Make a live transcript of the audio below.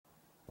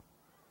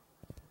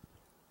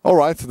All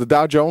right, the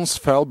Dow Jones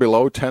fell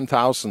below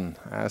 10,000,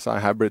 as I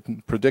have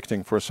been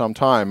predicting for some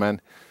time.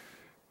 And,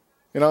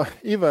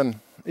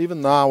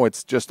 even now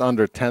it's just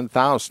under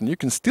 10,000. You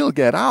can still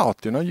get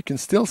out, you can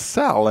still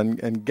sell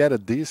and get a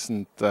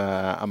decent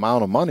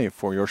amount of money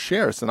for your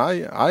shares. And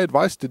I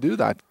advise to do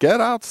that.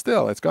 Get out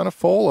still. It's going to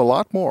fall a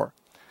lot more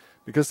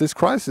because this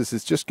crisis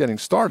is just getting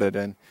started.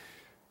 And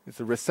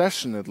it's a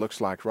recession, it looks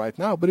like right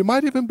now, but it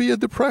might even be a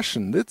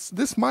depression.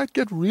 This might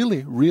get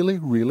really, really,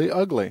 really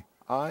ugly.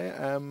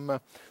 The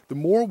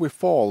more we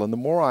fall and the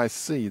more I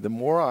see, the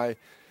more I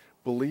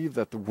believe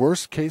that the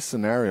worst case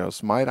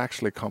scenarios might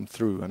actually come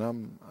through. And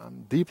I'm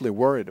deeply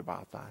worried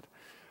about that.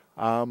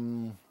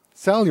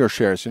 Sell your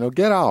shares,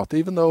 get out.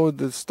 Even though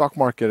the stock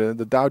market,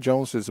 the Dow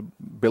Jones is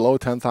below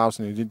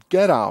 10,000, you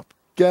get out,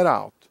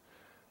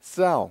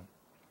 sell.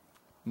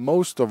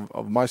 Most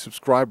of my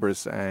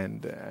subscribers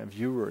and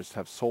viewers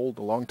have sold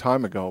a long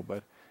time ago,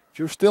 but if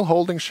you're still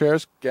holding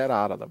shares, get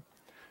out of them.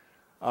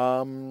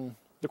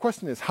 The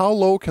question is, how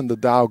low can the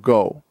Dow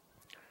go?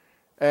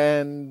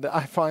 And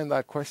I find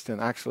that question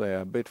actually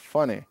a bit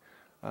funny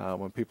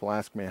when people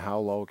ask me how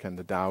low can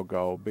the Dow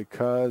go,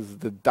 because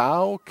the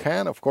Dow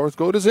can, of course,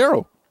 go to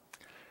zero.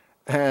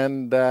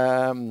 And,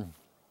 come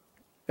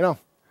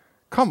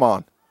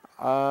on,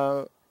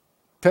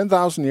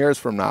 10,000 years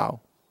from now,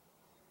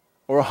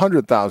 or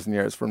 100,000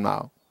 years from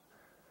now,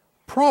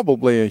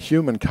 probably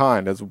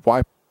humankind has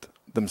wiped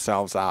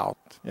themselves out.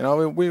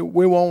 We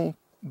won't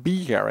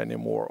be here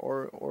anymore,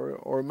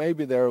 or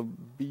maybe there'll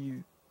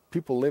be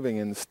people living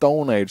in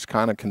Stone Age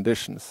kind of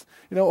conditions.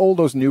 All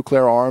those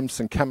nuclear arms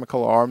and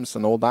chemical arms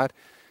and all that.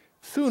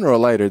 Sooner or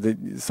later,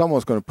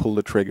 someone's going to pull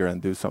the trigger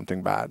and do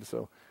something bad.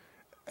 So,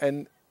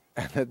 and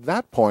at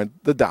that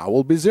point, the Dow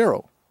will be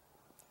zero.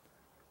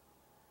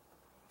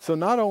 So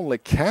not only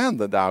can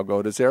the Dow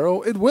go to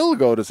zero, it will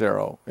go to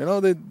zero.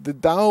 The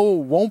Dow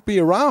won't be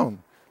around.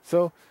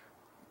 So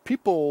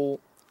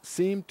people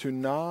seem to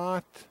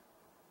not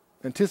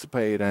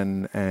anticipate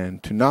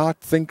and to not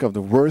think of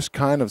the worst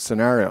kind of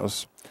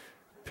scenarios.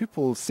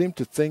 People seem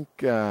to think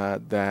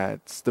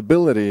that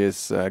stability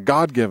is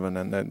God-given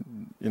and that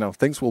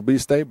things will be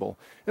stable.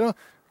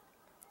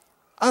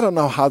 I don't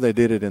know how they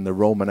did it in the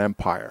Roman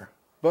Empire,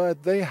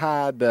 but they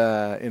had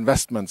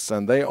investments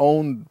and they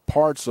owned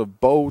parts of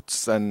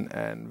boats and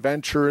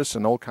ventures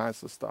and all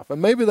kinds of stuff.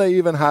 And maybe they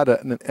even had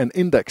an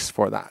index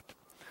for that.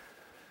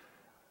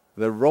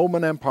 The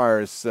Roman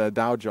Empire's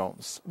Dow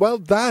Jones. Well,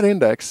 that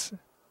index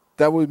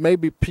that would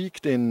maybe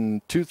peaked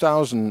in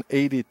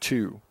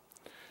 2082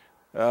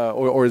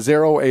 or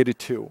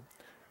 082.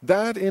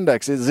 That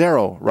index is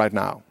zero right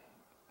now.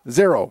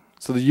 Zero.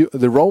 So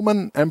the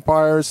Roman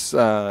Empire's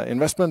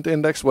investment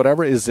index,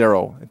 whatever, is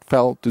zero. It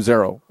fell to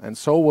zero. And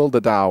so will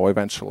the Dow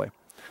eventually.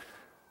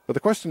 But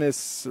the question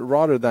is,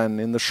 rather than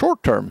in the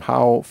short term,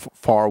 how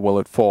far will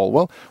it fall?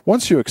 Well,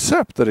 once you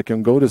accept that it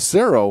can go to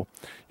zero,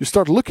 you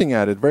start looking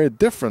at it very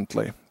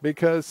differently.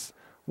 Because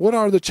what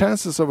are the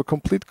chances of a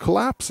complete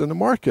collapse in the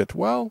market?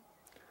 Well,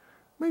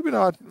 maybe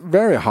not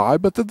very high,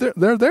 but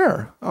they're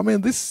there. I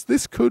mean, this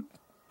could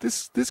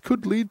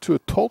lead to a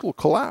total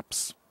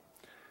collapse.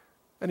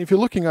 And if you're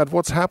looking at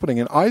what's happening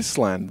in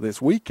Iceland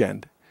this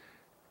weekend,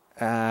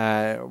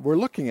 we're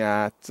looking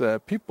at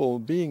people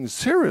being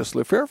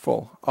seriously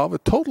fearful of a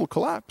total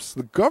collapse.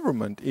 The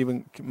government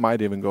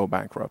might even go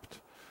bankrupt.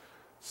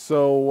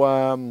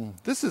 So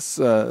this is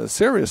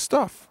serious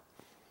stuff.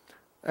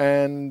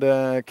 And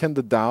can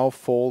the Dow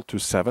fall to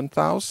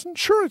 7,000?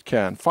 Sure it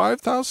can.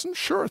 5,000?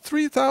 Sure.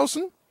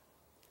 3,000?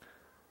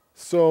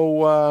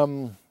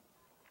 So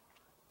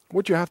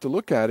what you have to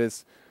look at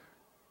is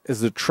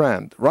the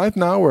trend. Right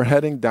now we're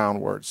heading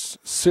downwards,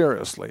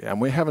 seriously, and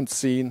we haven't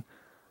seen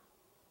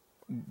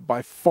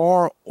by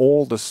far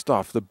all the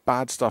stuff, the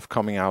bad stuff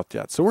coming out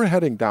yet. So we're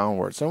heading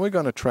downwards, and we're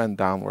going to trend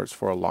downwards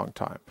for a long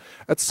time.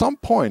 At some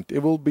point, it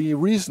will be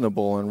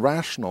reasonable and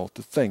rational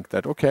to think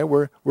that, okay,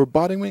 we're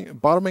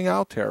bottoming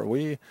out here.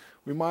 We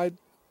might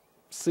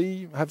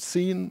have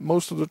seen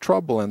most of the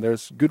trouble, and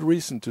there's good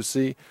reason to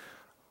see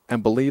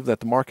and believe that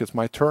the markets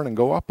might turn and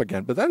go up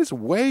again. But that is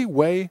way,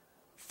 way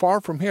far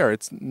from here.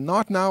 It's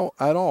not now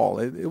at all.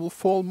 It will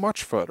fall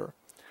much further.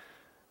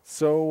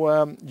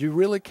 So you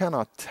really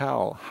cannot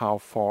tell how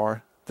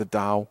far the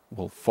Dow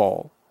will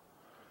fall.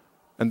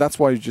 And that's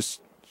why you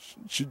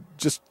should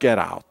just get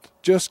out.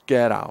 Just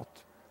get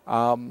out.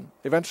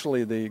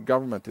 Eventually the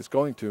government is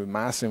going to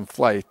mass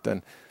inflate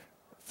and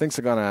things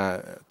are going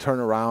to turn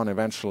around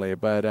eventually.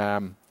 But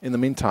in the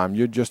meantime,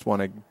 you just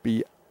want to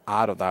be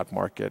out of that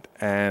market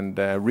and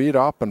read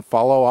up and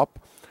follow up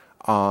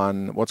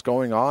on what's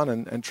going on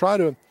and try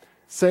to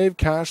save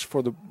cash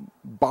for the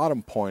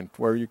bottom point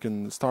where you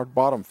can start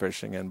bottom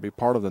fishing and be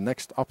part of the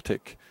next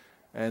uptick.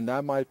 And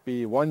that might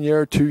be 1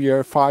 year, 2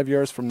 years, 5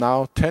 years from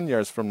now, 10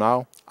 years from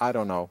now. I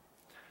don't know.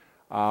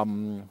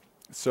 The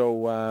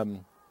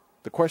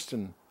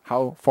question,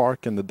 how far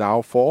can the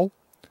Dow fall?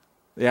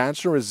 The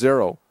answer is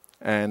zero.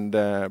 And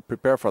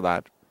prepare for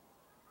that.